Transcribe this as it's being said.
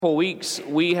Couple weeks,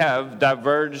 we have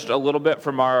diverged a little bit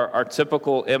from our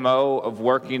typical MO of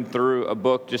working through a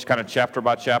book just kind of chapter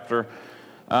by chapter.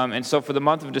 And so for the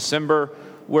month of December,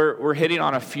 we're hitting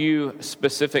on a few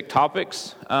specific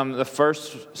topics. The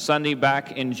first Sunday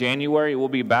back in January, we'll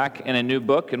be back in a new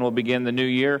book, and we'll begin the new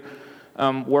year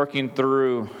working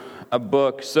through a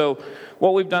book. So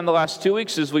what we've done the last 2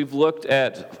 weeks is we've looked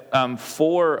at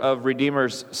 4 of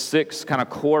Redeemer's 6 kind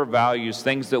of core values,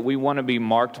 things that we want to be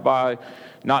marked by.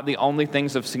 Not the only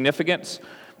things of significance,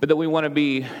 but that we want to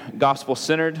be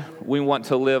gospel-centered. We want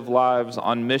to live lives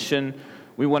on mission.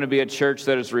 We want to be a church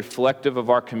that is reflective of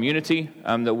our community,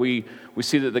 that we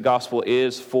see that the gospel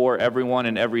is for everyone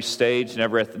in every stage, in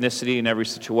every ethnicity, in every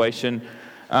situation,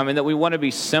 and that we want to be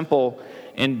simple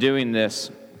in doing this.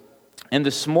 And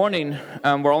this morning,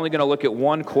 we're only going to look at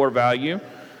one core value,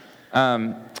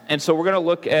 and so we're going to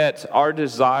look at our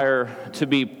desire to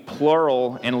be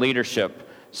plural in leadership.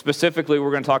 Specifically,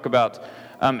 we're going to talk about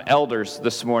elders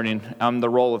this morning, the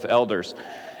role of elders.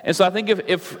 And so I think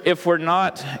if we're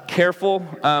not careful,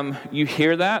 you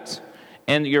hear that,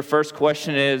 and your first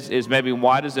question is maybe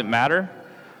why does it matter?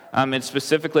 And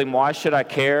specifically, why should I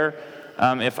care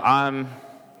if I'm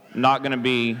not going to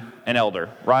be an elder,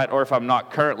 right? Or if I'm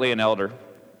not currently an elder?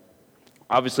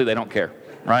 Obviously, they don't care,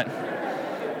 right?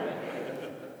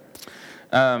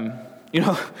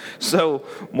 So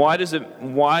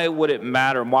why would it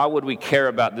matter? Why would we care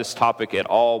about this topic at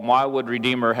all? Why would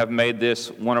Redeemer have made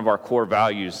this one of our core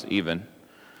values even?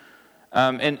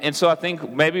 And so I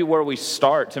think maybe where we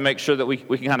start to make sure that we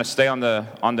can kind of stay on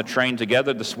the train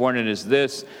together this morning is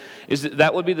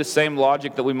that would be the same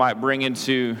logic that we might bring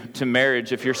into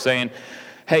marriage if you're saying,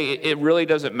 hey, it really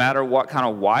doesn't matter what kind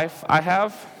of wife I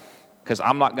have because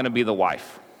I'm not going to be the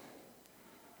wife,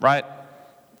 right?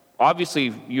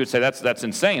 Obviously, you would say that's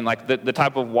insane. Like the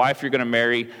type of wife you're going to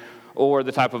marry, or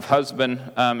the type of husband,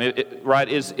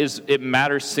 it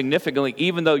matters significantly.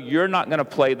 Even though you're not going to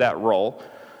play that role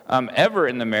ever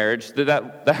in the marriage,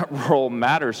 that role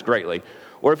matters greatly.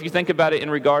 Or if you think about it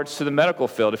in regards to the medical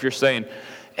field, if you're saying,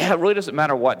 it really doesn't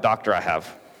matter what doctor I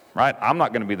have, right? I'm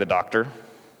not going to be the doctor.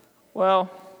 Well,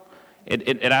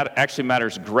 it actually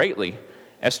matters greatly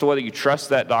as to whether you trust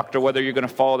that doctor, whether you're going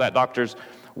to follow that doctor's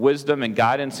wisdom and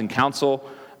guidance and counsel,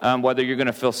 whether you're going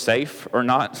to feel safe or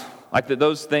not. Like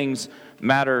those things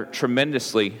matter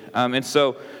tremendously. And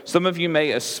so some of you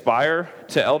may aspire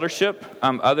to eldership,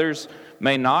 others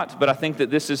may not, but I think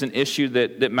that this is an issue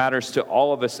that matters to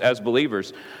all of us as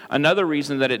believers. Another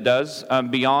reason that it does,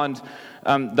 beyond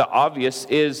the obvious,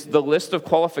 is the list of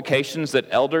qualifications that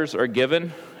elders are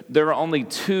given. There are only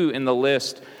 2 in the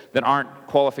list that aren't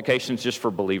qualifications just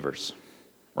for believers,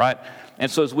 right? And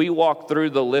so as we walk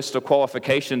through the list of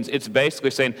qualifications, it's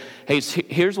basically saying, hey,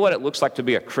 here's what it looks like to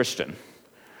be a Christian.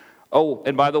 Oh,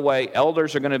 and by the way,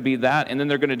 elders are going to be that, and then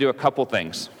they're going to do a couple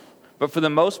things. But for the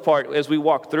most part, as we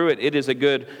walk through it, it is a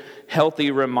good, healthy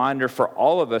reminder for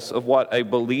all of us of what a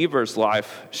believer's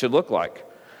life should look like.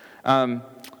 A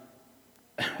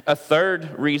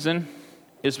third reason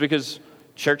is because,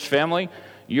 church family,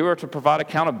 you are to provide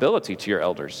accountability to your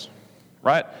elders,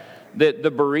 right?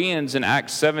 The Bereans in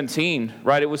Acts 17,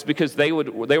 right, it was because they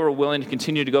were willing to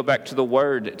continue to go back to the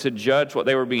Word, to judge what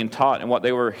they were being taught and what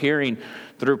they were hearing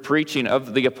through preaching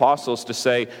of the apostles to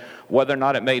say whether or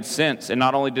not it made sense. And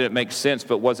not only did it make sense,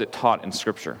 but was it taught in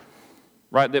Scripture,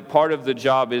 right? That part of the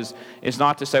job is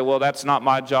not to say, well, that's not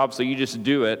my job, so you just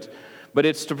do it. But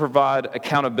it's to provide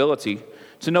accountability,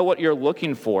 to know what you're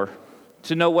looking for,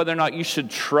 to know whether or not you should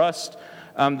trust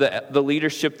the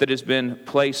leadership that has been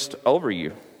placed over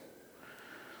you.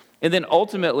 And then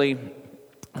ultimately,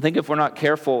 I think if we're not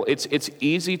careful, it's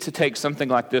easy to take something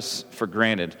like this for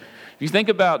granted. If you think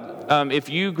about if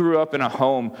you grew up in a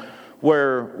home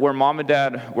where mom and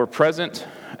dad were present,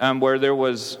 where there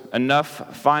was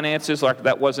enough finances, like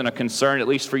that wasn't a concern, at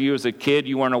least for you as a kid,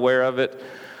 you weren't aware of it.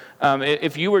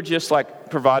 If you were just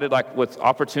like provided like with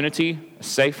opportunity, a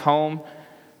safe home,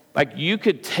 like you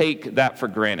could take that for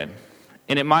granted.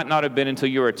 And it might not have been until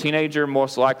you were a teenager,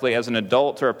 most likely as an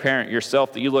adult or a parent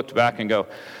yourself, that you looked back and go,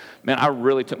 man, I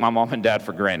really took my mom and dad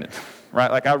for granted,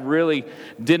 right? Like I really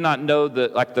did not know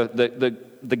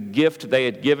the gift they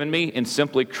had given me in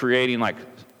simply creating like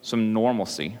some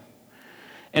normalcy.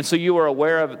 And so you were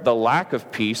aware of the lack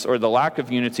of peace or the lack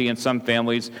of unity in some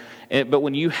families, but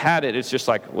when you had it, it's just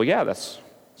like, well, yeah, that's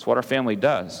what our family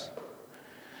does.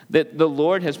 That the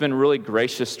Lord has been really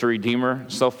gracious to Redeemer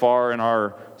so far in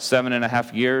our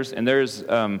 7.5 years, and there's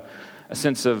a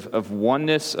sense of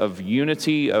oneness, of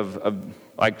unity, of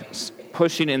like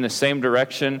pushing in the same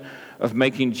direction of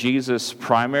making Jesus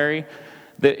primary,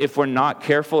 that if we're not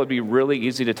careful, it'd be really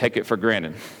easy to take it for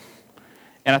granted.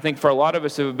 And I think for a lot of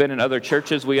us who have been in other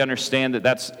churches, we understand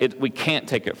that we can't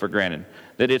take it for granted,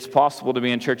 that it's possible to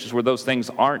be in churches where those things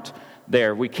aren't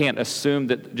there. We can't assume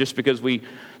that just because we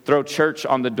throw church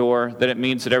on the door that it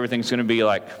means that everything's going to be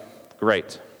like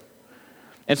great.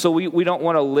 And so we don't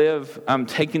want to live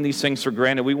taking these things for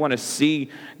granted. We want to see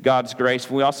God's grace.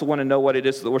 We also want to know what it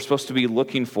is that we're supposed to be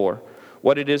looking for,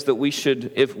 what it is that we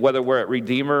should, whether we're at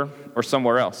Redeemer or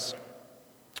somewhere else.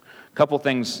 A couple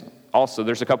things also.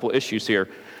 There's a couple issues here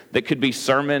that could be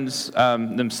sermons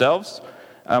themselves.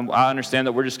 I understand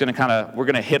that we're just going to we're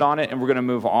going to hit on it and we're going to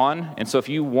move on. And so if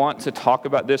you want to talk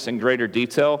about this in greater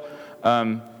detail,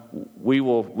 I'm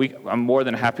more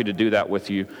than happy to do that with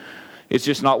you. It's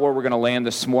just not where we're going to land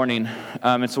this morning.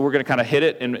 And so we're going to kind of hit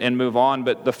it and move on.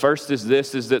 But the first is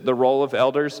that the role of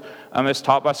elders, as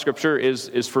taught by Scripture,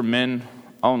 is for men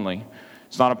only.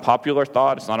 It's not a popular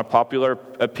thought. It's not a popular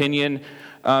opinion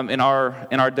in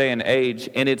our day and age.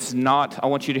 And it's not, I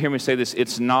want you to hear me say this,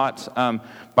 it's not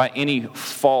by any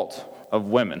fault of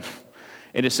women.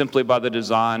 It is simply by the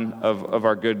design of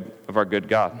our good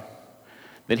God.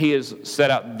 That He has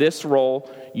set out this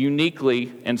role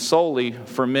uniquely and solely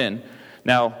for men.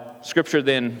 Now, Scripture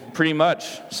then pretty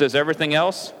much says everything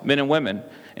else, men and women.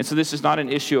 And so this is not an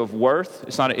issue of worth.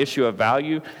 It's not an issue of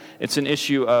value. It's an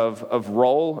issue of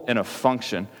role and of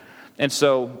function. And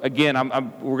so, again,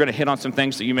 we're going to hit on some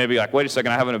things that you may be like, wait a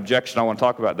second, I have an objection. I want to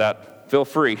talk about that. Feel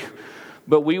free.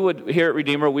 But here at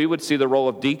Redeemer, we would see the role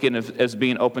of deacon as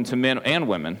being open to men and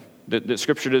women. That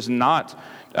Scripture does not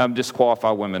disqualify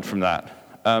women from that.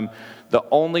 The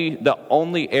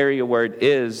only area where it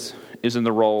is in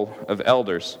the role of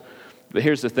elders. But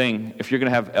here's the thing. If you're going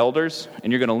to have elders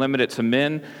and you're going to limit it to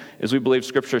men, as we believe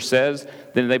Scripture says,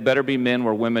 then they better be men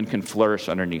where women can flourish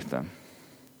underneath them.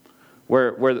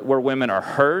 Where women are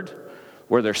heard,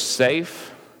 where they're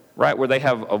safe, right? Where they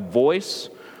have a voice,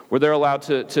 where they're allowed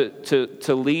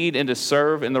to lead and to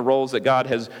serve in the roles that God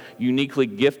has uniquely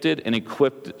gifted and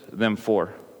equipped them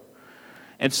for.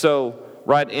 And so,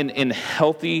 right, in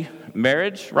healthy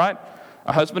marriage, right?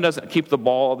 A husband doesn't keep the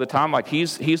ball all the time. Like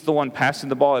he's the one passing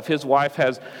the ball. If his wife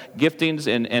has giftings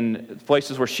and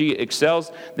places where she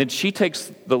excels, then she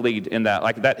takes the lead in that.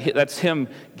 Like that's him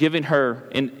giving her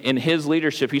in his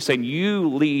leadership. He's saying, you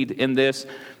lead in this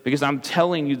because I'm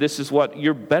telling you this is what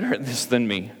you're better at this than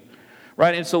me.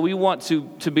 Right? And so we want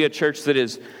to be a church that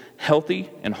is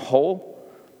healthy and whole,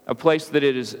 a place that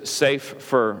it is safe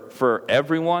for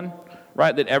everyone,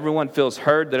 right? That everyone feels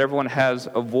heard, that everyone has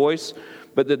a voice,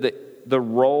 but that the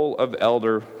role of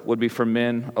elder would be for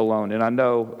men alone. And I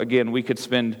know, again, we could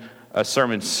spend a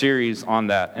sermon series on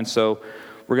that. And so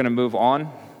we're going to move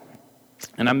on.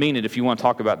 And I mean it. If you want to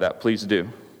talk about that, please do.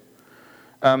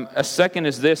 A second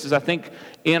is I think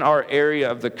in our area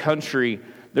of the country,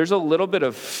 there's a little bit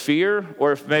of fear,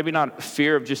 or if maybe not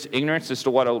fear of just ignorance as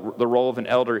to what the role of an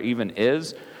elder even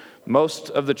is. Most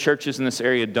of the churches in this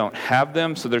area don't have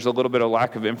them, so there's a little bit of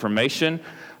lack of information.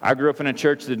 I grew up in a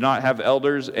church that did not have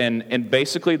elders, and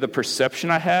basically the perception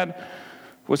I had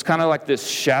was kind of like this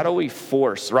shadowy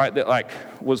force, right, that like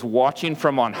was watching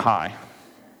from on high,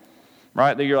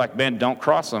 right, that you're like, man, don't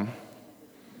cross them,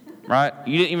 right?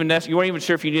 You weren't even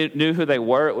sure if you knew who they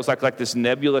were. It was like this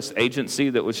nebulous agency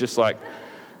that was just like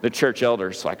the church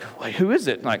elders, like, wait, who is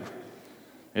it? Like,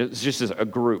 it's just a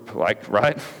group, like,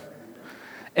 right?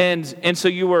 And so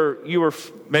you were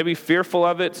maybe fearful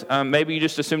of it. Maybe you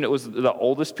just assumed it was the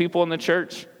oldest people in the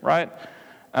church, right?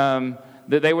 That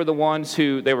they were the ones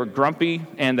they were grumpy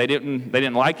and they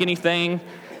didn't like anything,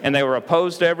 and they were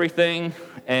opposed to everything.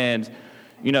 And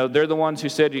they're the ones who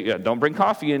said, "Don't bring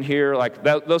coffee in here," like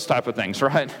those type of things,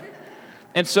 right?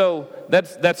 And so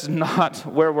that's not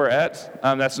where we're at.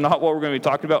 That's not what we're going to be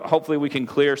talking about. Hopefully, we can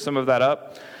clear some of that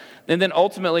up. And then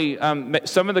ultimately,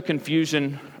 some of the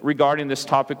confusion regarding this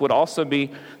topic would also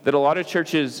be that a lot of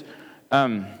churches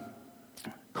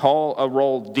call a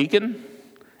role deacon,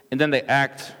 and then they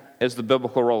act as the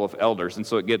biblical role of elders, and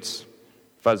so it gets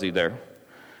fuzzy there.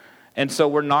 And so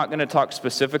we're not going to talk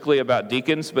specifically about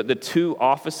deacons, but the two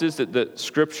offices that the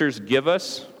Scriptures give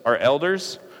us are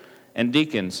elders and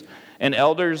deacons. And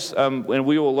elders, and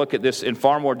we will look at this in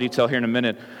far more detail here in a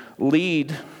minute,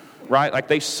 lead, right? Like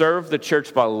they serve the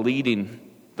church by leading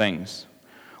things.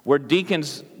 Where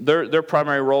deacons, their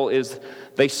primary role is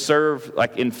they serve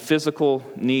like in physical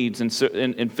needs and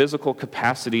in physical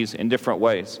capacities in different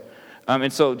ways.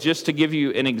 And so just to give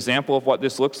you an example of what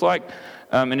this looks like,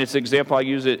 and it's an example I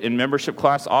use it in membership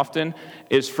class often,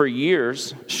 is for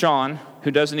years, Sean, who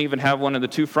doesn't even have one of the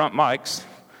two front mics,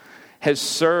 has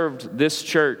served this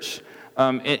church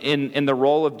in the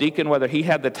role of deacon, whether he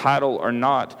had the title or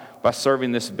not, by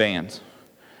serving this band.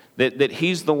 That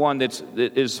he's the one that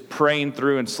is praying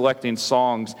through and selecting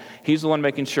songs. He's the one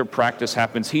making sure practice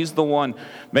happens. He's the one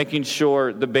making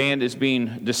sure the band is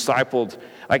being discipled.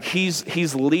 Like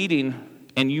he's leading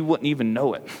and you wouldn't even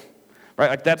know it. Right?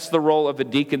 Like that's the role of a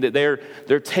deacon, that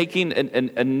they're taking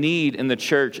a need in the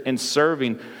church and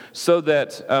serving so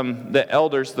that the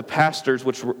elders, the pastors,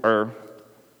 which are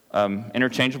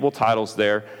interchangeable titles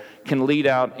there, can lead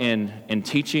out in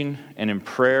teaching and in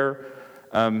prayer,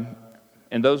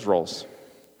 in those roles.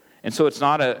 And so it's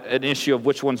not an issue of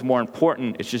which one's more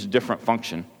important, it's just different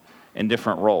function and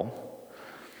different role.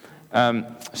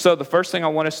 So the first thing I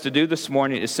want us to do this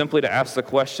morning is simply to ask the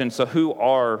question, so who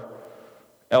are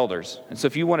elders? And so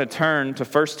if you want to turn to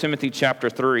 1 Timothy chapter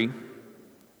 3,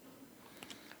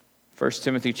 1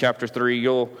 Timothy chapter 3,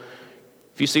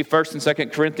 if you see 1st and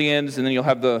 2nd Corinthians, and then you'll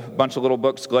have the bunch of little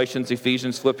books, Galatians,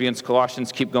 Ephesians, Philippians,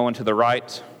 Colossians, keep going to the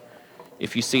right.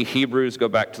 If you see Hebrews, go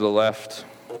back to the left.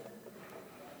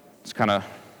 It's kind of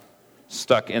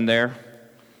stuck in there.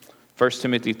 1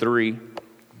 Timothy 3.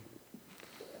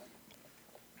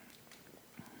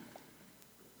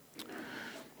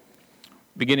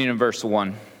 Beginning in verse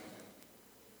 1.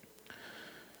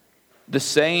 The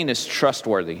saying is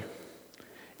trustworthy.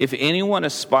 If anyone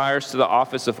aspires to the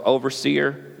office of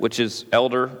overseer, which is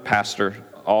elder, pastor,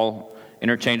 all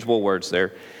interchangeable words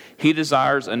there, he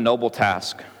desires a noble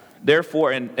task.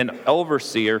 Therefore, an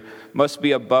overseer must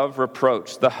be above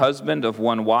reproach, the husband of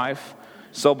one wife,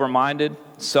 sober-minded,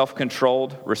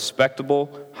 self-controlled,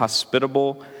 respectable,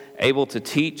 hospitable, able to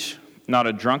teach, not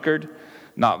a drunkard,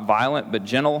 not violent but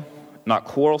gentle, not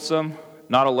quarrelsome,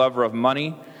 not a lover of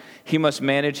money. He must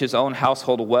manage his own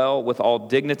household well, with all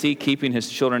dignity, keeping his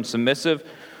children submissive.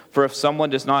 For if someone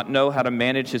does not know how to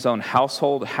manage his own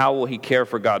household, how will he care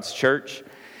for God's church?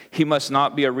 He must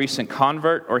not be a recent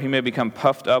convert, or he may become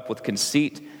puffed up with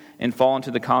conceit and fall into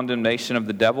the condemnation of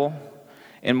the devil.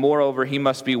 And moreover, he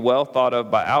must be well thought of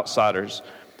by outsiders,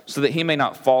 so that he may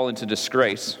not fall into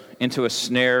disgrace, into a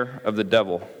snare of the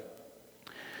devil.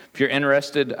 If you're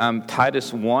interested,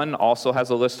 Titus 1 also has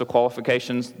a list of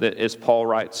qualifications that, as Paul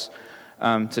writes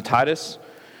to Titus.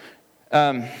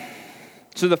 So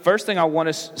the first thing I want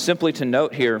us simply to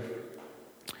note here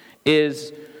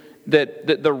is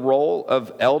that the role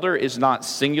of elder is not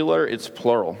singular, it's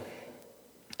plural.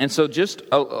 And so just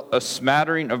a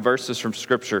smattering of verses from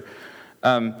Scripture.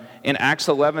 In Acts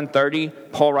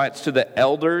 11:30, Paul writes to the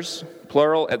elders,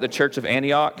 plural, at the church of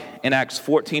Antioch. In Acts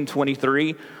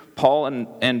 14:23, Paul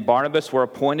and Barnabas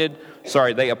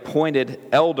they appointed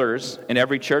elders in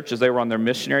every church as they were on their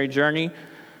missionary journey.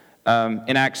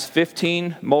 In Acts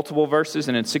 15, multiple verses,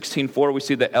 and in 16:4, we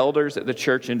see the elders at the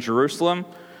church in Jerusalem.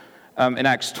 In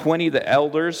Acts 20, the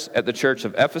elders at the church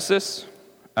of Ephesus.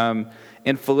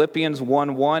 In Philippians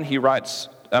 1:1, he writes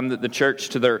the church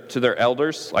to their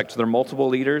elders, like to their multiple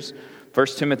leaders.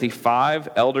 1 Timothy 5,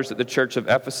 elders at the church of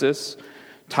Ephesus.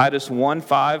 Titus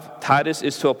 1:5, Titus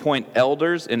is to appoint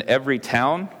elders in every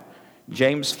town.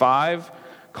 James 5,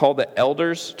 call the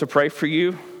elders to pray for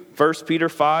you. 1 Peter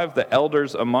 5, the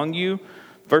elders among you.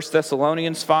 1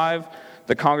 Thessalonians 5,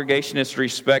 the congregation is to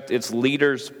respect its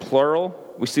leaders, plural.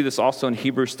 We see this also in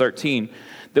Hebrews 13,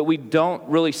 that we don't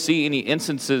really see any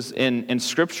instances in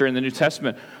Scripture, in the New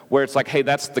Testament, where it's like, hey,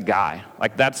 that's the guy,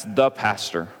 like that's the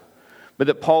pastor. But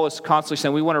that Paul is constantly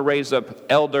saying we want to raise up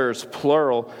elders,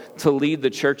 plural, to lead the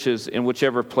churches in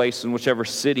whichever place, in whichever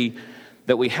city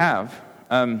that we have.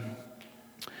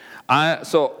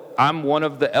 So I'm one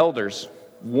of the elders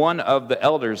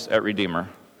at Redeemer.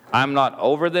 I'm not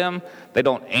over them. They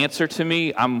don't answer to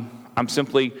me. I'm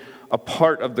simply a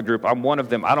part of the group. I'm one of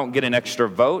them. I don't get an extra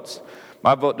vote.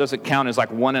 My vote doesn't count as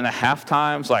like 1.5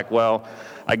 times. Like, well,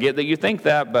 I get that you think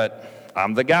that, but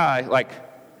I'm the guy. Like,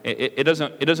 it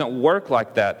doesn't work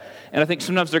like that. And I think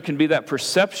sometimes there can be that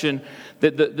perception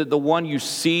that the one you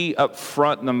see up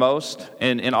front the most,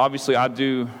 and obviously I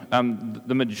do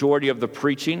the majority of the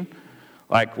preaching,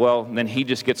 like, well, then he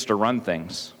just gets to run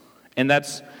things. And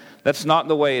that's not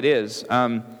the way it is.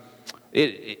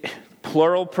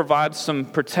 Plural provides some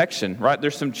protection, right?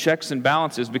 There's some checks and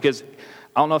balances, because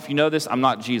I don't know if you know this, I'm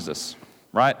not Jesus,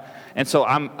 right? And so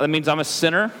that means I'm a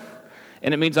sinner,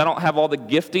 and it means I don't have all the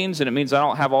giftings, and it means I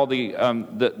don't have all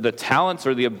the talents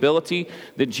or the ability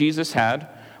that Jesus had,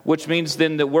 which means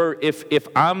then that if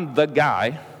I'm the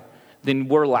guy, then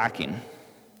we're lacking.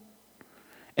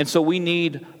 And so we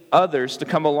need others to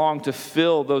come along to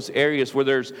fill those areas where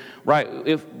there's,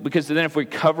 because then if we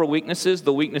cover weaknesses,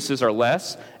 the weaknesses are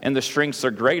less and the strengths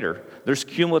are greater. There's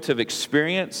cumulative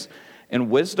experience and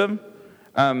wisdom.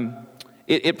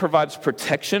 It provides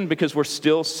protection because we're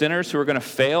still sinners who are going to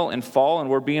fail and fall, and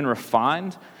we're being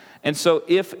refined. And so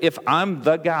if I'm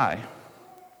the guy,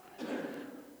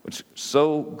 which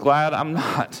so glad I'm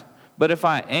not, but if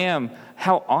I am,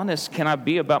 how honest can I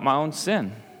be about my own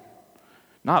sin?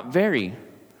 Not very,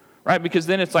 right? Because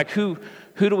then it's like, who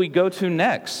do we go to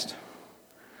next?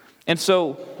 And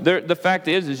so the fact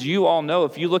is you all know,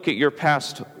 if you look at your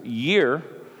past year,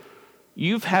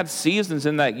 you've had seasons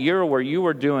in that year where you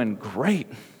were doing great.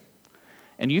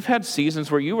 And you've had seasons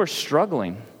where you were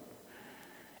struggling.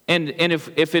 And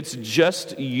if it's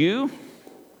just you,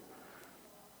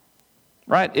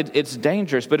 right, it's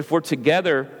dangerous. But if we're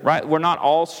together, right, we're not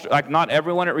all, like not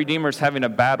everyone at Redeemer is having a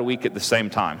bad week at the same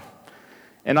time.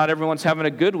 And not everyone's having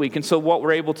a good week. And so what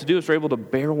we're able to do is we're able to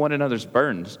bear one another's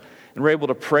burdens. And we're able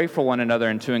to pray for one another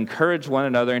and to encourage one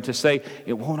another and to say,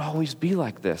 it won't always be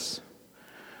like this.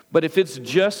 But if it's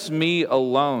just me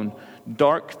alone,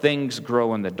 dark things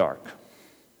grow in the dark,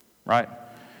 right?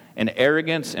 And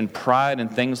arrogance and pride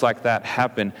and things like that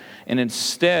happen. And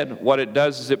instead, what it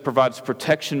does is it provides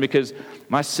protection, because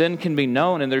my sin can be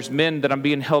known, and there's men that I'm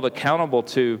being held accountable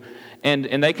to,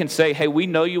 and they can say, hey, we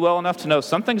know you well enough to know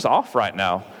something's off right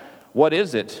now. What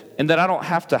is it? And that I don't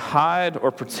have to hide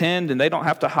or pretend, and they don't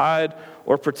have to hide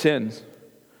or pretend.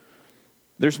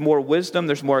 There's more wisdom,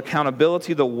 there's more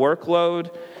accountability, the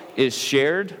workload is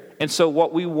shared. And so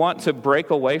what we want to break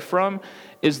away from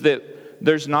is that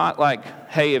there's not like,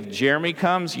 hey, if Jeremy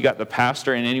comes, you got the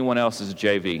pastor and anyone else is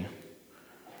JV.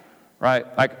 Right?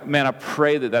 Like, man, I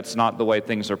pray that that's not the way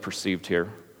things are perceived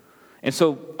here. And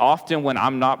so often when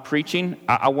I'm not preaching,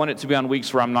 I want it to be on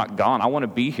weeks where I'm not gone. I want to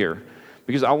be here.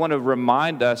 Because I want to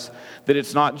remind us that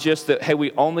it's not just that, hey,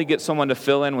 we only get someone to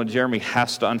fill in when Jeremy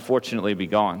has to unfortunately be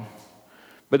gone.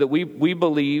 But that we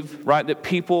believe, right, that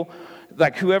people,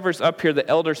 like whoever's up here, the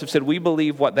elders have said, we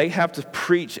believe what they have to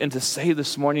preach and to say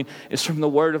this morning is from the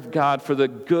Word of God for the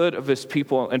good of His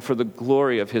people and for the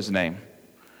glory of His name.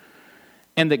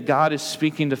 And that God is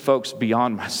speaking to folks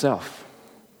beyond myself.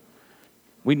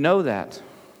 We know that.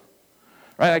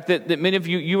 Right, like that many of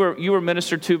you were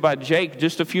ministered to by Jake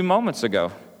just a few moments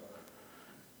ago.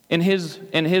 In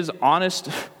his honest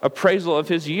appraisal of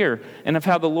his year and of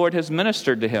how the Lord has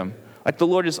ministered to him. Like the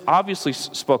Lord has obviously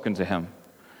spoken to him.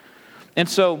 And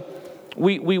so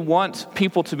we want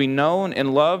people to be known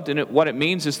and loved, and what it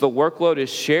means is the workload is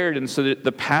shared, and so that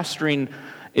the pastoring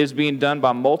is being done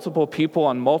by multiple people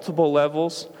on multiple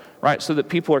levels, right, so that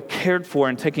people are cared for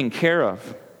and taken care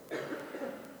of.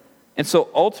 And so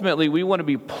ultimately, we want to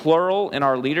be plural in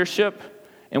our leadership.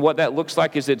 And what that looks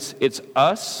like is it's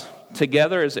us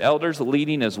together as elders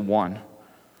leading as one,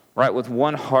 right? With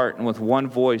one heart and with one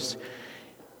voice,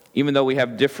 even though we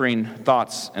have differing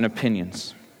thoughts and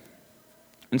opinions.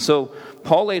 And so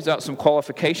Paul lays out some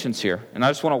qualifications here, and I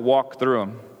just want to walk through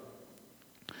them.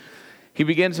 He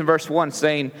begins in verse 1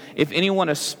 saying, if anyone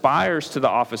aspires to the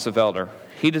office of elder,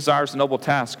 he desires a noble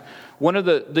task. One of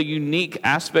the unique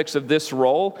aspects of this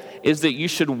role is that you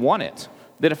should want it.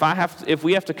 That if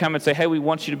we have to come and say, hey, we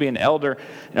want you to be an elder,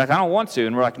 and like, I don't want to,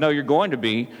 and we're like, no, you're going to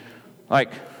be,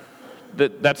 like,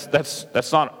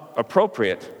 that's not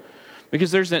appropriate,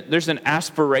 because there's an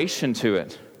aspiration to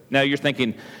it. Now you're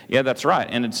thinking, yeah, that's right,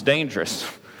 and it's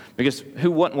dangerous, because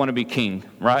who wouldn't want to be king,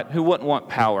 right? Who wouldn't want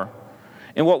power?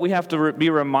 And what we have to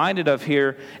be reminded of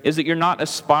here is that you're not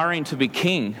aspiring to be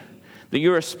king, that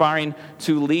you're aspiring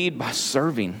to lead by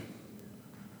serving.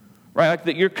 Right? Like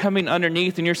that you're coming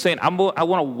underneath and you're saying, I want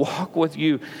to walk with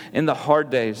you in the hard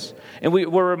days. And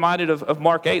we're reminded of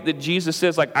Mark 8 that Jesus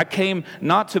says, like, I came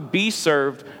not to be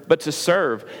served, but to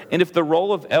serve. And if the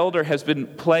role of elder has been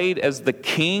played as the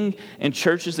king in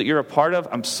churches that you're a part of,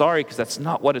 I'm sorry, because that's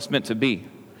not what it's meant to be.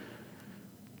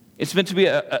 It's meant to be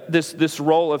this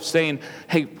role of saying,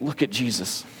 hey, look at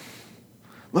Jesus.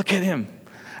 Look at him.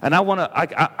 And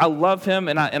I love him,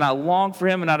 and I long for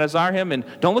him, and I desire him. And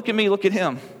don't look at me, look at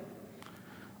him.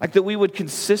 Like that we would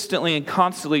consistently and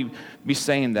constantly be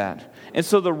saying that. And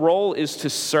so the role is to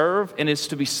serve and is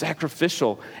to be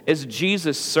sacrificial, as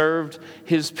Jesus served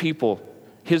his people,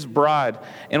 his bride,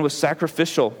 and was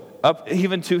sacrificial up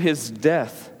even to his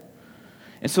death.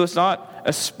 And so it's not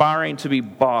aspiring to be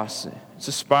boss. It's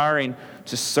aspiring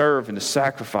to serve and to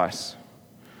sacrifice.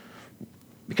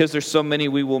 Because there's so many,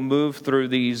 we will move through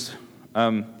these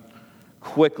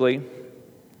quickly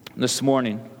this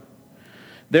morning.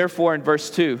 Therefore, in verse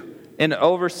 2, an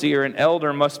overseer, an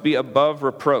elder, must be above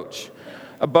reproach.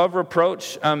 Above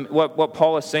reproach, what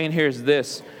Paul is saying here is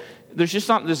this. There's just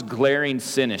not this glaring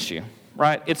sin issue,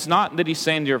 right? It's not that he's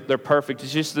saying they're perfect.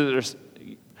 It's just that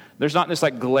there's not this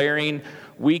like glaring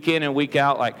week in and week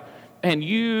out, like, and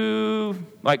you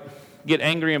like get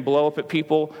angry and blow up at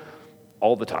people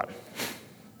all the time.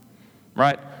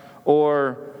 Right?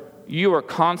 Or you are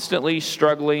constantly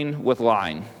struggling with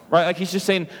lying, right? Like he's just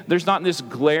saying there's not this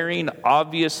glaring,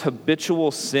 obvious,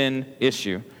 habitual sin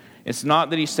issue. It's not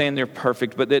that he's saying they're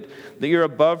perfect, but that you're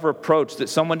above reproach, that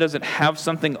someone doesn't have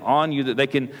something on you that they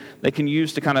can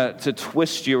use to kind of to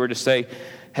twist you or to say,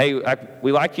 hey,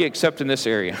 we like you except in this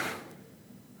area.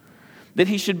 That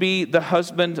he should be the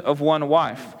husband of one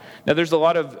wife. Now, there's a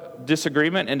lot of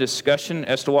disagreement and discussion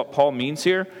as to what Paul means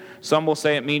here. Some will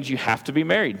say it means you have to be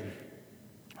married.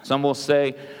 Some will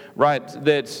say, right,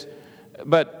 that,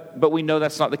 but we know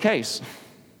that's not the case.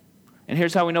 And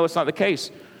here's how we know it's not the case.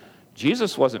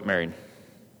 Jesus wasn't married.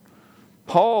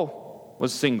 Paul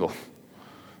was single.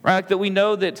 Right? Like that we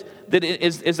know that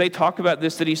as they talk about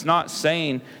this, that he's not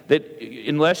saying that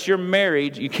unless you're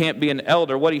married, you can't be an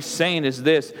elder. What he's saying is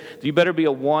this: that you better be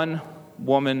a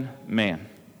one-woman man.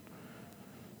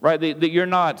 Right? That you're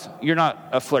not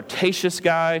a flirtatious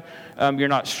guy. You're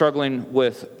not struggling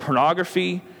with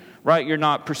pornography. Right? You're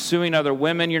not pursuing other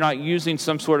women. You're not using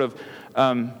some sort of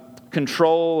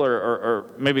control or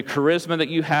maybe charisma that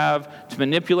you have to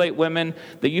manipulate women.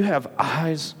 That you have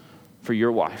eyes for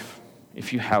your wife,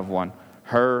 if you have one,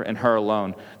 her and her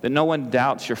alone. That no one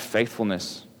doubts your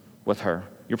faithfulness with her,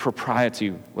 your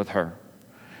propriety with her.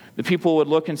 The people would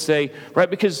look and say, right,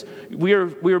 because we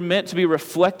are meant to be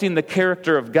reflecting the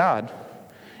character of God.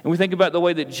 And we think about the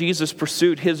way that Jesus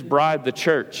pursued his bride, the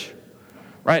church,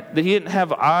 right? That he didn't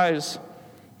have eyes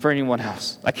for anyone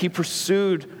else. Like he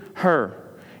pursued her.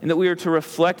 And that we are to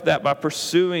reflect that by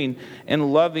pursuing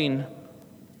and loving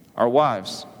our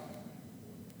wives.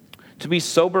 To be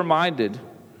sober-minded,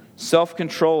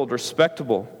 self-controlled,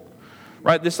 respectable.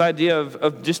 Right? This idea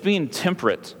of just being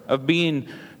temperate, of being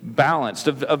balanced,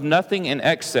 of nothing in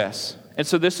excess. And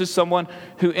so this is someone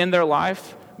who in their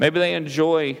life, maybe they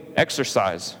enjoy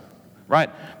exercise. Right?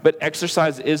 But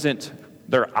exercise isn't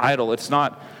their idol. It's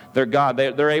not their God.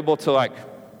 They're able to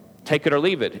take it or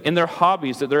leave it. In their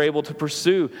hobbies that they're able to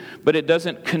pursue, but it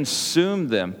doesn't consume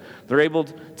them. They're able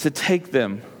to take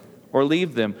them or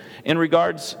leave them. In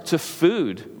regards to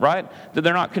food, right? That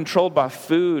they're not controlled by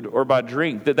food or by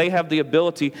drink. That they have the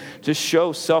ability to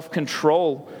show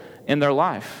self-control in their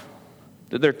life.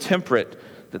 That they're temperate.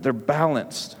 That they're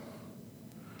balanced.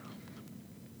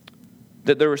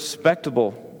 That they're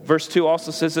respectable. Verse 2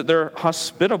 also says that they're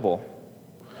hospitable.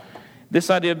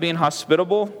 This idea of being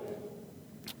hospitable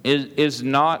is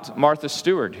not Martha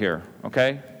Stewart here,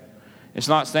 okay? It's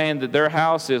not saying that their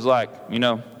house is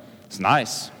it's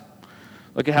nice.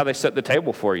 Look at how they set the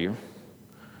table for you.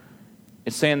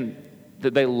 It's saying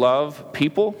that they love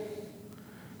people,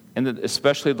 and that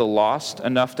especially the lost,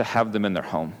 enough to have them in their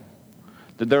home.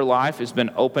 That their life has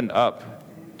been opened up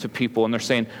to people, and they're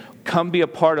saying, come be a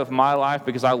part of my life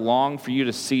because I long for you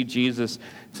to see Jesus,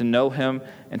 to know him,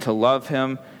 and to love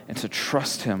him, and to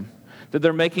trust him. That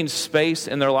they're making space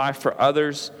in their life for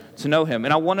others to know him.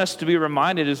 And I want us to be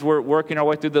reminded as we're working our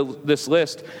way through this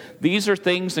list, these are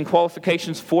things and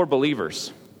qualifications for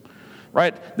believers,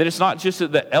 right? That it's not just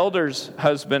that the elders'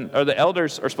 husband or the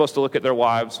elders are supposed to look at their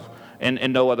wives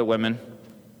and know other women.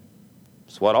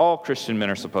 It's what all Christian men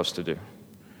are supposed to do.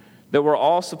 That we're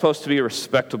all supposed to be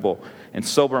respectable and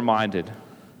sober-minded.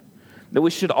 That we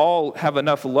should all have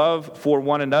enough love for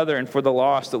one another and for the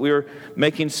lost, that we are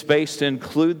making space to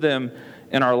include them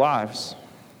in our lives.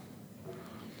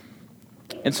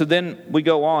 And so then we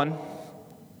go on,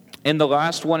 and the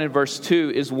last one in verse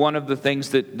 2 is one of the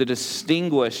things that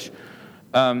distinguish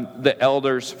the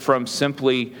elders from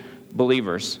simply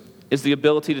believers, is the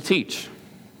ability to teach.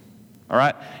 All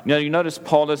right? You notice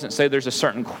Paul doesn't say there's a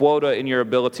certain quota in your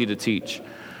ability to teach.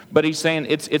 But he's saying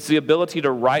it's the ability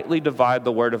to rightly divide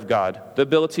the word of God, the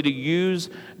ability to use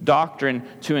doctrine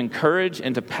to encourage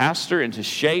and to pastor and to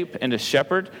shape and to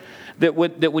shepherd, that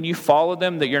when you follow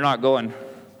them, that you're not going,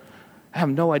 I have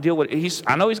no idea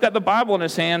I know he's got the Bible in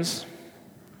his hands,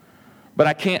 but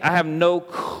I have no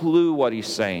clue what he's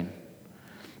saying.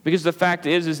 Because the fact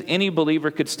is any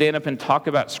believer could stand up and talk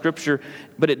about Scripture,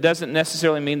 but it doesn't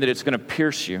necessarily mean that it's going to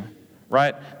pierce you,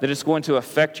 right? That it's going to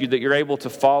affect you, that you're able to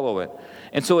follow it.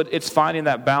 And so it's finding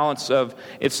that balance of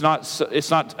it's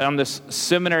not on this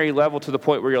seminary level to the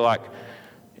point where you're like,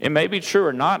 it may be true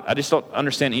or not, I just don't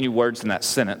understand any words in that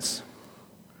sentence.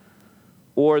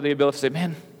 Or the ability to say,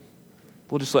 man,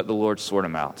 we'll just let the Lord sort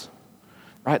them out.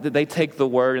 Right? That they take the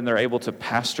word and they're able to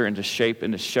pastor and to shape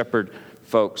and to shepherd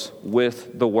folks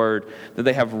with the word. That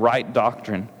they have right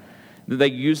doctrine. That they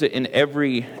use it in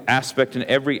every aspect, in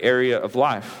every area of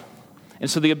life. And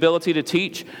so the ability to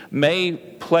teach may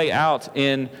play out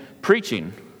in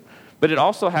preaching, but it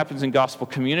also happens in gospel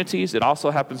communities. It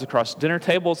also happens across dinner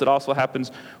tables. It also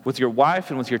happens with your wife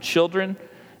and with your children.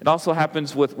 It also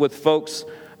happens with folks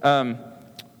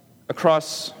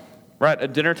across, right, a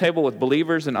dinner table with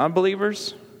believers and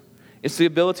unbelievers. It's the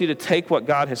ability to take what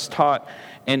God has taught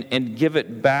and give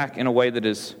it back in a way that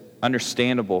is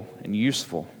understandable and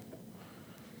useful.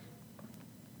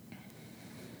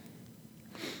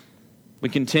 We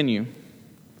continue.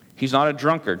 He's not a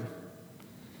drunkard.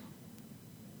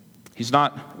 He's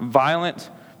not violent,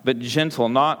 but gentle,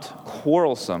 not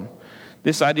quarrelsome.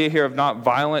 This idea here of not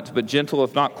violent, but gentle,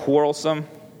 if not quarrelsome.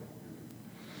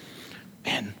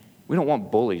 Man, we don't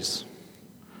want bullies,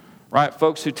 right?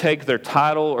 Folks who take their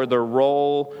title or their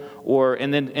role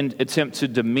and then attempt to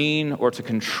demean or to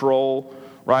control,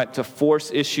 right? To force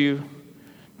issue.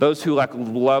 Those who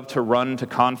love to run to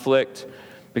conflict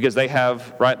because they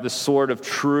have, right, the sword of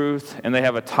truth and they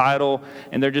have a title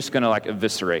and they're just going to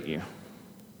eviscerate you.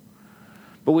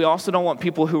 But we also don't want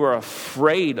people who are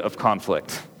afraid of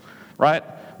conflict, right?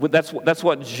 That's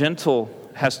what gentle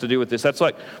has to do with this. That's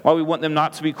why we want them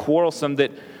not to be quarrelsome,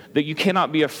 that you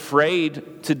cannot be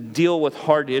afraid to deal with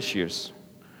hard issues.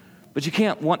 But you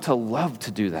can't want to love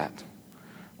to do that,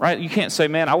 right? You can't say,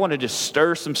 man, I want to just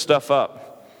stir some stuff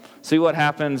up, see what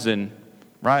happens, and,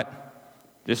 right,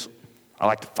 I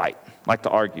like to fight, I like to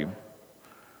argue.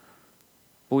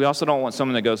 But we also don't want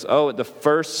someone that goes, at the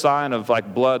first sign of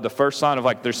blood, the first sign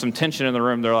of there's some tension in the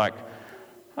room, they're like,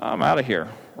 I'm out of here,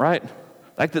 right?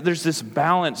 There's this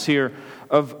balance here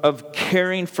of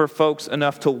caring for folks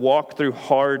enough to walk through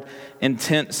hard,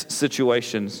 intense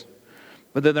situations,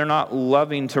 but that they're not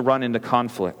loving to run into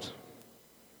conflict.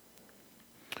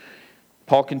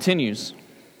 Paul continues.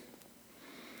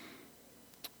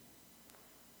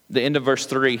 The end of verse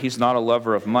 3, he's not a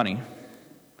lover of money.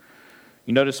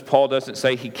 You notice Paul doesn't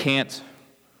say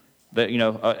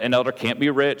an elder can't be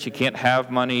rich, he can't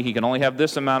have money, he can only have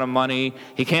this amount of money,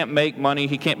 he can't make money,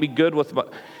 he can't be good with money.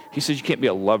 He says you can't be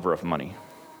a lover of money.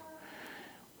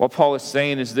 What Paul is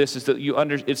saying is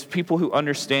that it's people who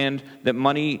understand that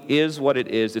money is what it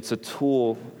is. It's a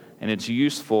tool and it's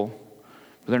useful,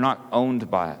 but they're not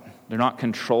owned by it. They're not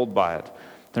controlled by it.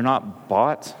 They're not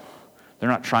bought. They're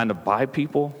not trying to buy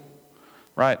people,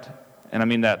 right? And I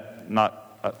mean that not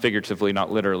figuratively,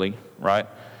 not literally, right?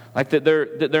 That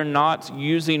they're not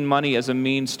using money as a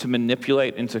means to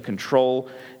manipulate and to control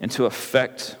and to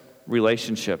affect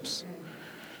relationships.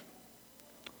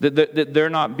 That they're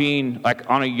not being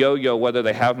on a yo-yo whether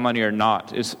they have money or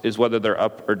not, is whether they're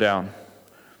up or down.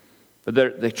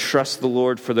 But they trust the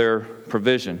Lord for their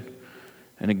provision.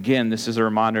 And again, this is a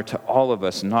reminder to all of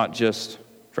us, not just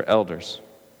for elders.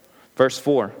 Verse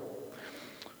 4.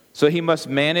 So he must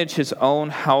manage his own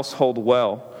household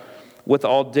well, with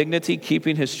all dignity,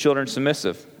 keeping his children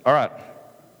submissive. All right.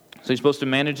 So he's supposed to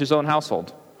manage his own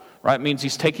household. Right? It means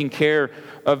he's taking care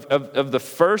of the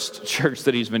first church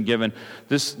that he's been given.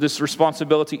 This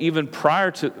responsibility, even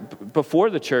before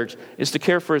the church, is to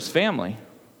care for his family.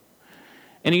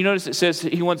 And you notice it says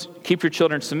he wants to keep your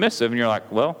children submissive. And you're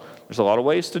like, well, there's a lot of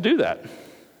ways to do that.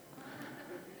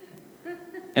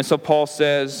 And so Paul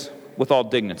says, with all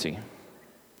dignity.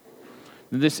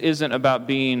 This isn't about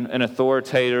being an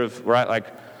authoritative, right?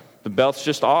 The belt's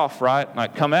just off, right?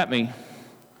 Come at me.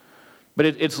 But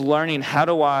it's learning how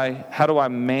do I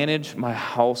manage my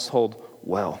household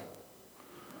well?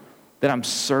 That I'm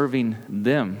serving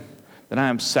them, that I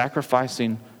am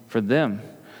sacrificing for them,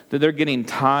 that they're getting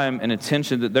time and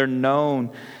attention, that they're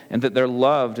known and that they're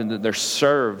loved and that they're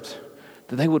served,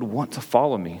 that they would want to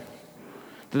follow me,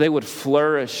 that they would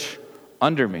flourish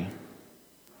under me.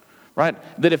 Right?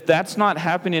 That if that's not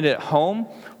happening at home,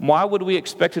 why would we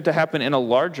expect it to happen in a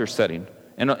larger setting?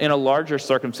 In a larger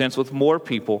circumstance with more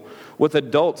people, with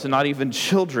adults and not even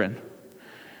children.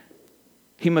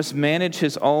 He must manage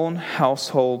his own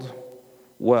household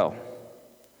well.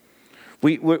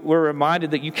 We're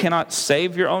reminded that you cannot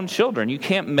save your own children. You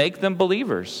can't make them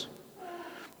believers.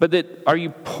 But are you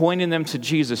pointing them to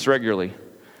Jesus regularly?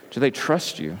 Do they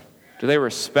trust you? Do they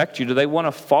respect you? Do they want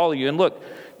to follow you? And look,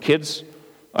 kids,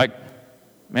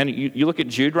 man, you look at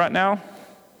Jude right now,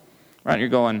 right? You're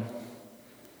going,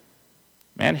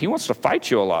 man, he wants to fight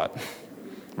you a lot,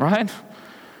 right?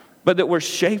 But that we're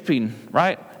shaping,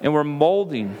 right? And we're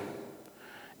molding.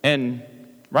 And,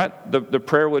 right, the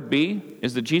prayer would be,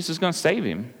 is that Jesus is going to save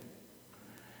him.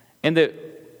 And that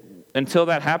until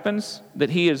that happens, that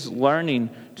he is learning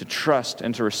to trust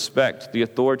and to respect the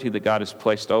authority that God has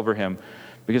placed over him.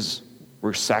 Because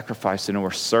we're sacrificing and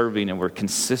we're serving and we're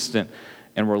consistent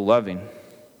and we're loving.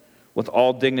 With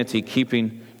all dignity,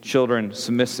 keeping children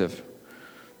submissive.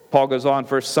 Paul goes on,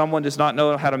 for if someone does not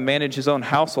know how to manage his own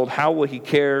household, how will he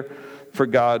care for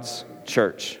God's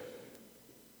church?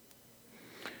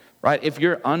 right? If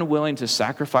you're unwilling to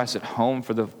sacrifice at home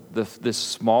for this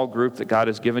small group that God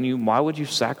has given you, why would you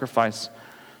sacrifice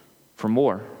for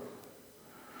more?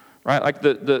 Right? Like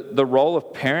the role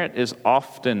of parent is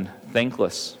often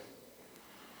thankless.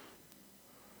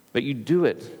 But you do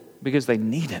it because they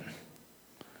need it.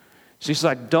 She's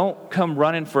like, don't come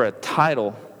running for a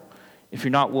title if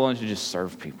you're not willing to just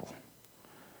serve people.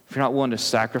 If you're not willing to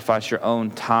sacrifice your own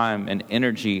time and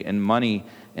energy and money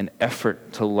and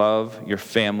effort to love your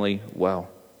family well.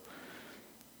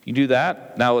 You do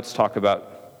that, now let's talk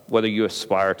about whether you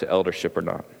aspire to eldership or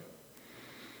not.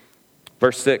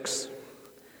 Verse 6,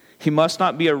 he must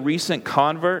not be a recent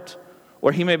convert,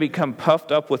 or he may become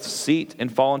puffed up with conceit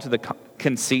and fall into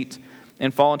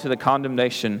the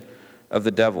condemnation of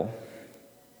the devil.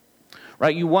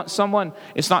 Right? You want someone,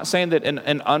 it's not saying that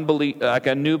an unbelief, like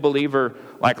a new believer,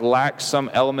 like lacks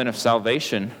some element of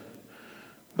salvation.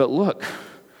 But look,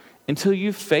 until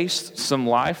you've faced some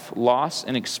life, loss,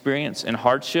 and experience and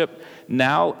hardship,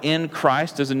 now in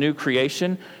Christ as a new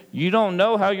creation, you don't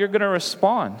know how you're going to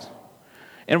respond.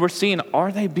 And we're seeing,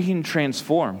 are they being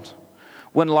transformed?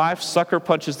 When life sucker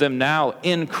punches them now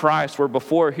in Christ, where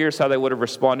before, here's how they would have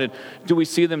responded. Do we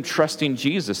see them trusting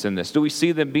Jesus in this? Do we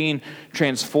see them being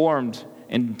transformed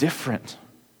and different?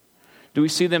 Do we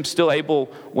see them still able,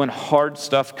 when hard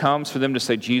stuff comes, for them to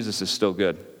say, Jesus is still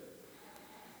good?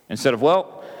 Instead of,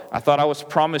 well, I thought I was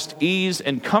promised ease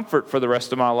and comfort for the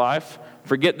rest of my life.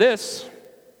 Forget this.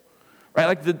 Right?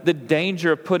 Like the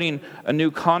danger of putting a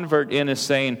new convert in is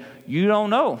saying, you don't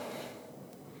know.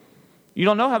 You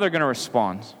don't know how they're going to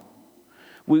respond.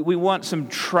 We want some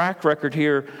track record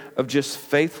here of just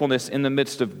faithfulness in the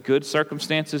midst of good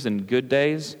circumstances and good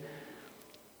days,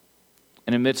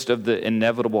 and in the midst of the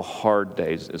inevitable hard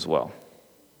days as well.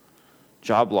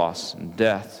 Job loss and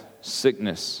death,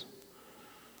 sickness,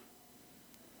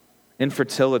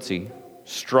 infertility,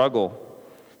 struggle,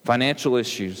 financial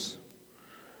issues,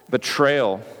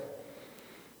 betrayal,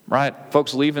 right?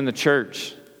 Folks leaving the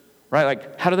church, right?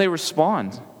 Like, how do they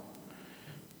respond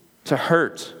to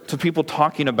hurt, to people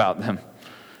talking about them?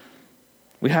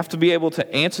 We have to be able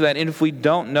to answer that. And if we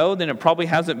don't know, then it probably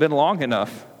hasn't been long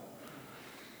enough.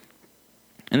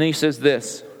 And then he says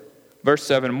this, verse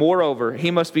 7, moreover,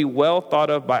 he must be well thought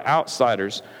of by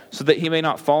outsiders, so that he may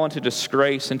not fall into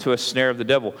disgrace, into a snare of the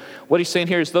devil. What he's saying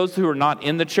here is those who are not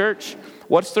in the church,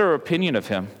 what's their opinion of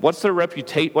him? What's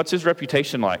his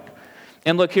reputation like?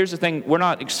 And look, here's the thing. We're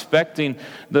not expecting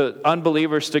the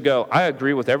unbelievers to go, I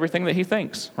agree with everything that he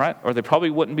thinks, right? Or they probably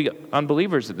wouldn't be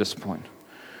unbelievers at this point.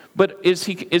 But is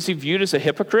he viewed as a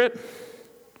hypocrite?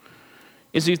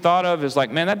 Is he thought of as like,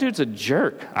 man, that dude's a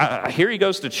jerk. I hear he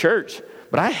goes to church,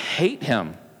 but I hate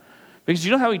him. Because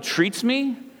you know how he treats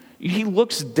me? He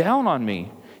looks down on me.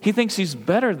 He thinks he's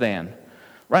better than.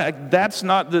 Right? Like, that's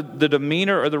not the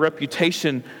demeanor or the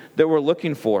reputation that we're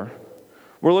looking for.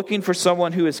 We're looking for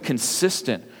someone who is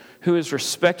consistent, who is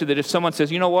respected. That if someone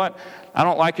says, you know what, I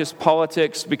don't like his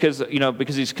politics because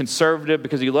he's conservative,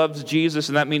 because he loves Jesus,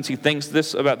 and that means he thinks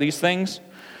this about these things.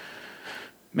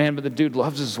 Man, but the dude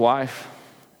loves his wife,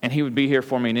 and he would be here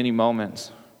for me in any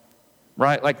moment.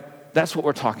 Right? Like, that's what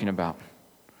we're talking about.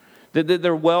 That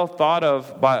they're well thought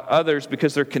of by others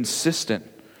because they're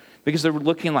consistent, because they're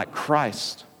looking like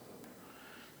Christ,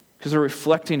 because they're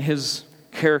reflecting his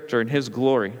character and his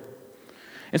glory.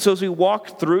 And so as we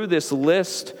walk through this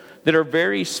list that are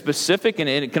very specific, and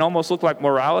it can almost look like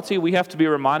morality, we have to be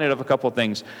reminded of a couple of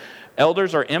things.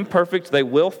 Elders are imperfect, they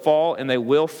will fall, and they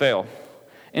will fail.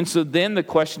 And so then the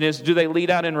question is, do they lead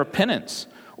out in repentance?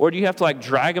 Or do you have to like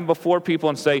drag them before people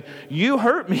and say, you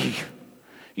hurt me,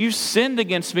 you sinned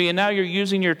against me, and now you're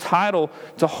using your title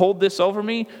to hold this over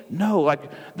me? No, like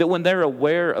that when they're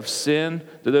aware of sin,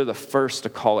 that they're the first to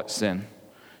call it sin.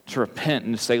 To repent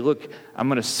and to say, look, I'm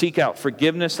going to seek out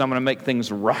forgiveness. I'm going to make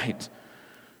things right.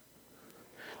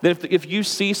 That if you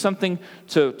see something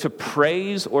to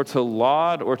praise or to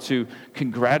laud or to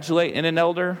congratulate in an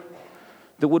elder,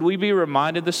 that would we be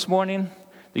reminded this morning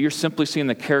that you're simply seeing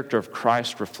the character of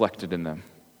Christ reflected in them.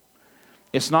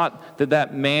 It's not that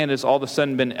that man has all of a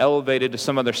sudden been elevated to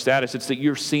some other status. It's that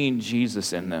you're seeing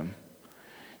Jesus in them.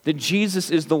 That Jesus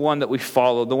is the one that we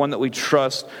follow, the one that we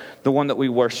trust, the one that we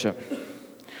worship.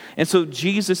 And so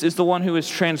Jesus is the one who is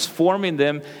transforming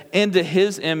them into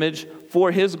his image for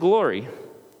his glory.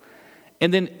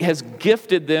 And then has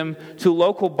gifted them to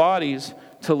local bodies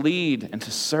to lead and to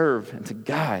serve and to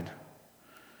guide.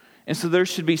 And so there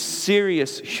should be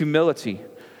serious humility,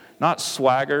 not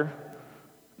swagger,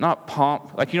 not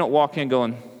pomp. Like you don't walk in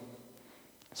going,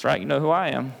 that's right, you know who I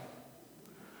am.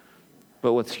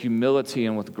 But with humility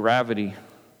and with gravity,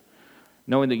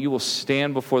 knowing that you will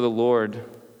stand before the Lord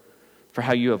for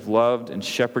how you have loved and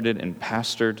shepherded and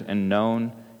pastored and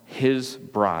known his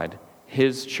bride,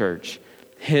 his church,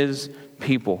 his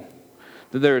people.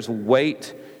 That there is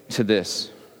weight to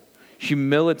this,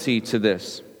 humility to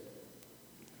this.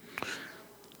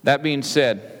 That being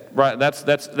said, right,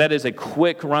 that is a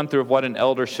quick run through of what an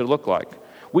elder should look like.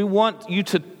 We want you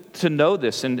to know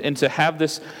this and to have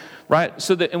this, right?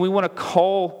 And we want to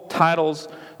call titles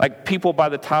like people by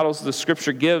the titles the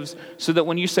Scripture gives, so that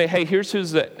when you say, hey, here's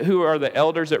who are the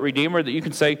elders at Redeemer, that you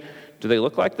can say, do they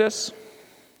look like this?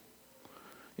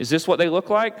 Is this what they look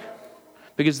like?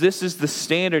 Because this is the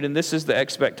standard and this is the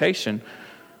expectation,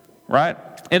 right?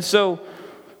 And so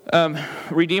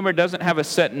Redeemer doesn't have a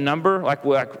set number like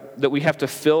that we have to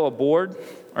fill a board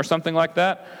or something like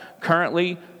that.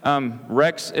 Currently,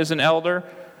 Rex is an elder.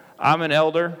 I'm an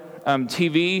elder.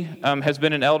 TV has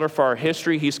been an elder for our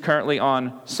history. He's currently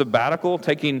on sabbatical,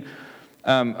 taking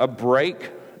a break.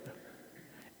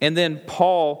 And then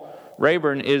Paul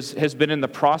Rayburn has been in the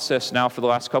process now for the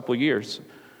last couple of years.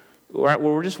 Where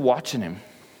we're just watching him.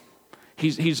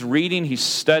 He's reading, he's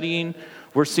studying.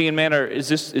 We're seeing, man, is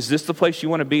this the place you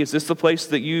want to be? Is this the place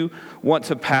that you want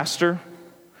to pastor?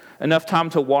 Enough time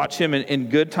to watch him in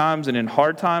good times and in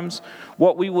hard times.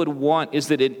 What we would want is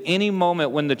that at any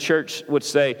moment when the church would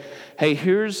say, hey,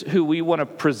 here's who we want to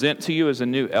present to you as a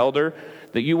new elder,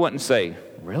 that you wouldn't say,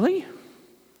 really?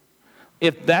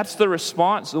 If that's the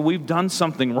response, then we've done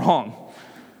something wrong,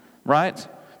 right?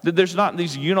 That there's not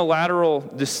these unilateral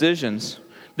decisions,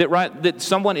 that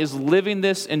someone is living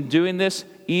this and doing this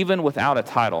even without a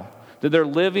title. That they're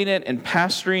living it and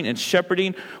pastoring and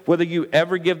shepherding, whether you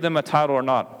ever give them a title or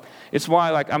not. It's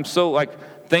why I'm so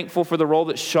thankful for the role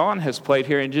that Sean has played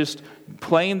here in just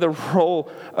playing the role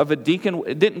of a deacon.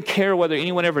 It didn't care whether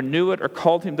anyone ever knew it or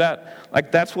called him that.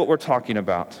 That's what we're talking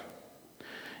about.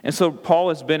 And so Paul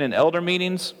has been in elder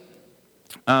meetings,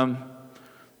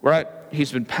 right?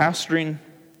 He's been pastoring.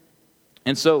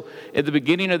 And so at the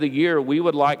beginning of the year, we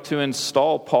would like to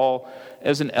install Paul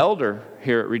as an elder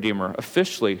here at Redeemer,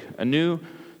 officially, a new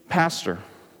pastor.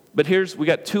 But we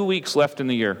got 2 weeks left in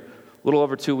the year, a little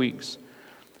over 2 weeks.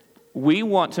 We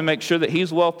want to make sure that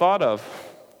he's well thought of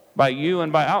by you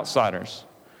and by outsiders.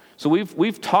 So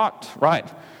we've talked, right,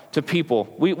 to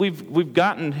people. We've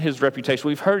gotten his reputation,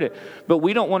 we've heard it, but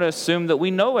we don't want to assume that we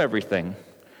know everything.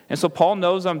 And so Paul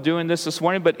knows I'm doing this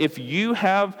morning, but if you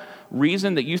have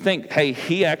reason that you think, hey,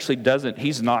 he actually doesn't,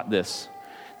 he's not this,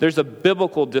 there's a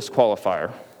biblical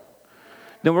disqualifier,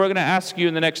 then we're going to ask you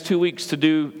in the next 2 weeks to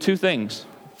do two things.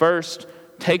 First,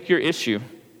 take your issue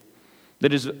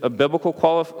that is a biblical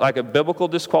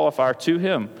disqualifier to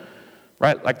him,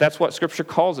 right? That's what Scripture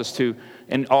calls us to,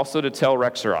 and also to tell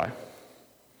Rex or I,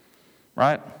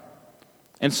 right?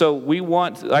 And so we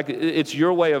want, it's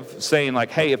your way of saying,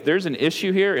 hey, if there's an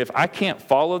issue here, if I can't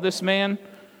follow this man,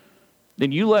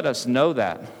 then you let us know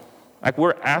that.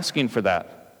 We're asking for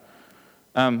that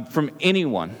from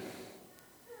anyone,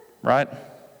 right?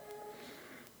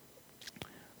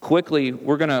 Quickly,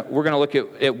 we're gonna look at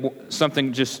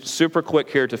something just super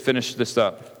quick here to finish this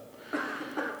up.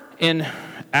 In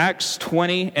Acts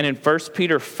 20 and in 1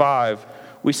 Peter 5,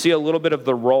 we see a little bit of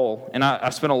the role. And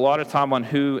I spent a lot of time on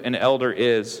who an elder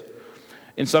is.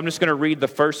 And so I'm just going to read the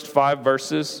first 5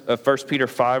 verses of 1 Peter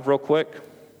 5 real quick,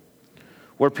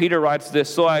 where Peter writes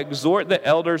this: So I exhort the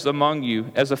elders among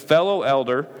you, as a fellow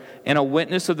elder and a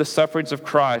witness of the sufferings of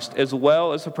Christ, as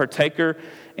well as a partaker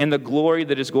in the glory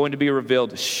that is going to be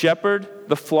revealed. Shepherd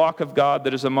the flock of God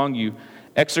that is among you.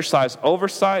 Exercise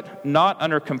oversight, not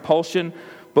under compulsion,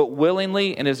 but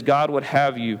willingly and as God would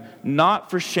have you,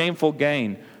 not for shameful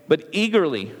gain, but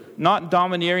eagerly, not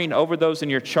domineering over those in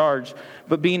your charge,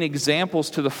 but being examples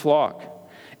to the flock.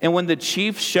 And when the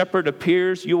chief shepherd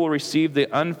appears, you will receive the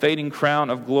unfading crown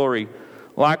of glory.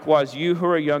 Likewise, you who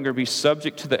are younger, be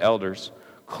subject to the elders.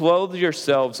 Clothe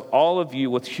yourselves, all of you,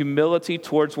 with humility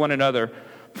towards one another,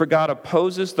 for God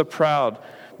opposes the proud,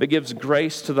 but gives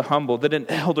grace to the humble. That an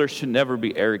elder should never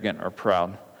be arrogant or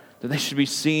proud, that they should be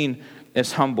seen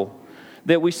as humble.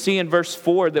 That we see in verse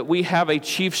 4 that we have a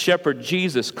chief shepherd,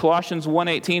 Jesus. Colossians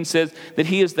 1:18 says that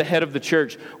he is the head of the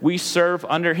church. We serve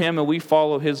under him and we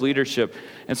follow his leadership.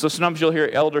 And so sometimes you'll hear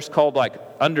elders called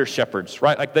under shepherds,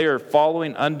 right? They are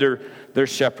following under their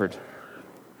shepherd.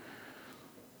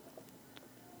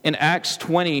 In Acts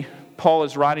 20, Paul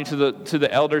is writing to the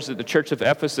elders at the church of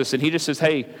Ephesus, and he just says,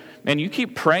 hey, man, you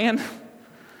keep praying.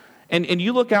 And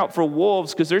you look out for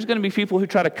wolves, because there's going to be people who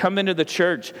try to come into the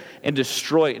church and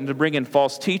destroy it and to bring in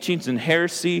false teachings and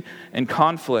heresy and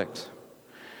conflict.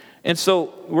 And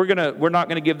so we're not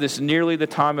going to give this nearly the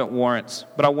time it warrants,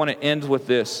 but I want to end with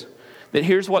this, that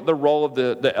here's what the role of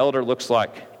the elder looks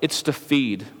like. It's to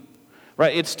feed.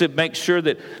 right? It's to make sure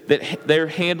that they're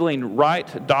handling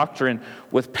right doctrine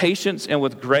with patience and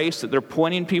with grace, that they're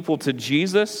pointing people to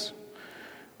Jesus,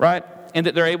 right? And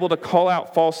that they're able to call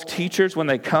out false teachers when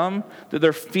they come, that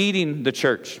they're feeding the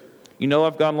church. You know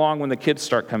I've gone long when the kids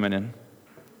start coming in.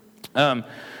 That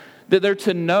they're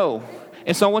to know.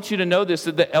 And so I want you to know this,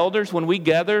 that the elders, when we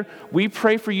gather, we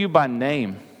pray for you by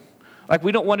name. Like,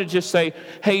 we don't want to just say,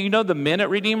 hey, you know the men at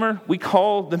Redeemer? We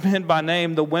call the men by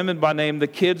name, the women by name, the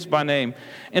kids by name.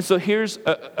 And so here's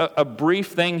a brief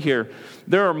thing here.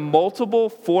 There are multiple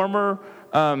former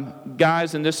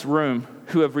guys in this room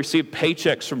who have received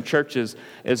paychecks from churches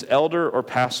as elder or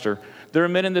pastor. There are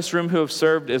men in this room who have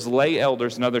served as lay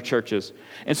elders in other churches.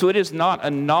 And so it is not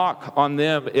a knock on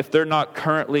them if they're not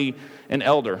currently an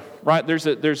elder, right?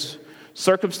 There's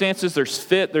circumstances, there's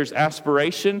fit, there's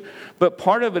aspiration, but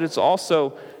part of it is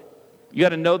also, you got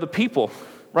to know the people,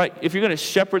 right? If you're going to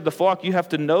shepherd the flock, you have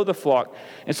to know the flock.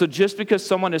 And so just because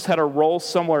someone has had a role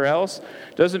somewhere else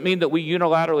doesn't mean that we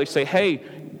unilaterally say, hey,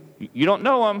 you don't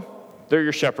know them, they're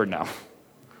your shepherd now.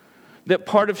 That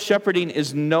part of shepherding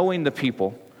is knowing the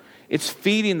people. It's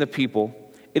feeding the people.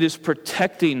 It is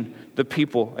protecting the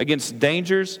people against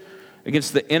dangers,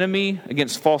 against the enemy,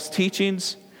 against false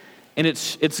teachings. And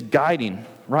it's guiding,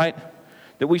 right?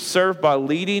 That we serve by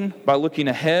leading, by looking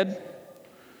ahead.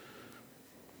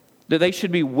 That they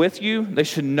should be with you. They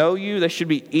should know you. They should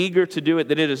be eager to do it.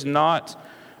 That it is not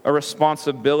a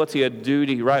responsibility, a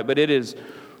duty, right? But it is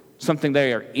something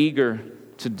they are eager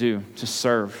to do, to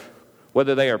serve,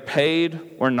 whether they are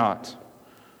paid or not.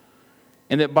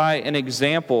 And that by an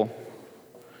example,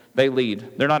 they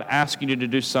lead. They're not asking you to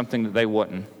do something that they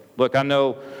wouldn't. Look, I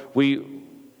know we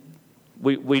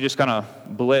just kind of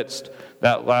blitzed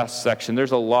that last section.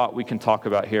 There's a lot we can talk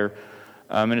about here.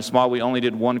 And it's why we only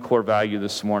did one core value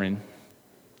this morning.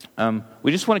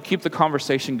 We just want to keep the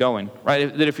conversation going,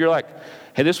 right? That if you're like,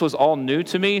 hey, this was all new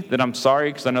to me, then I'm sorry,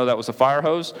 because I know that was a fire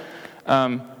hose.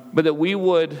 But that we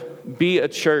would be a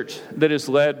church that is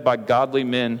led by godly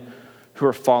men who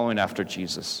are following after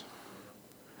Jesus.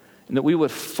 And that we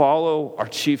would follow our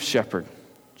chief shepherd,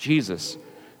 Jesus,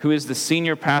 who is the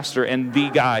senior pastor and the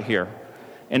guy here.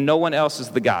 And no one else is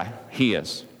the guy. He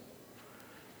is.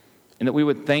 And that we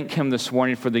would thank him this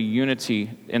morning for the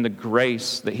unity and the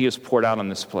grace that he has poured out on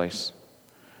this place.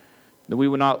 That we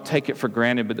would not take it for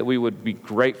granted, but that we would be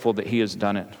grateful that he has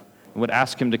done it. And would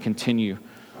ask him to continue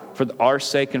for our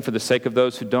sake and for the sake of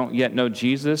those who don't yet know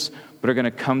Jesus, but are going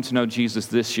to come to know Jesus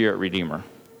this year at Redeemer.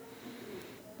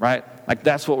 Right? Like,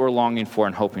 that's what we're longing for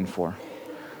and hoping for.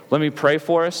 Let me pray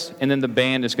for us, and then the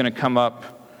band is going to come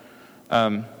up,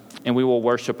 and we will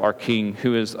worship our King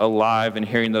who is alive and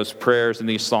hearing those prayers and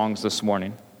these songs this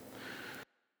morning.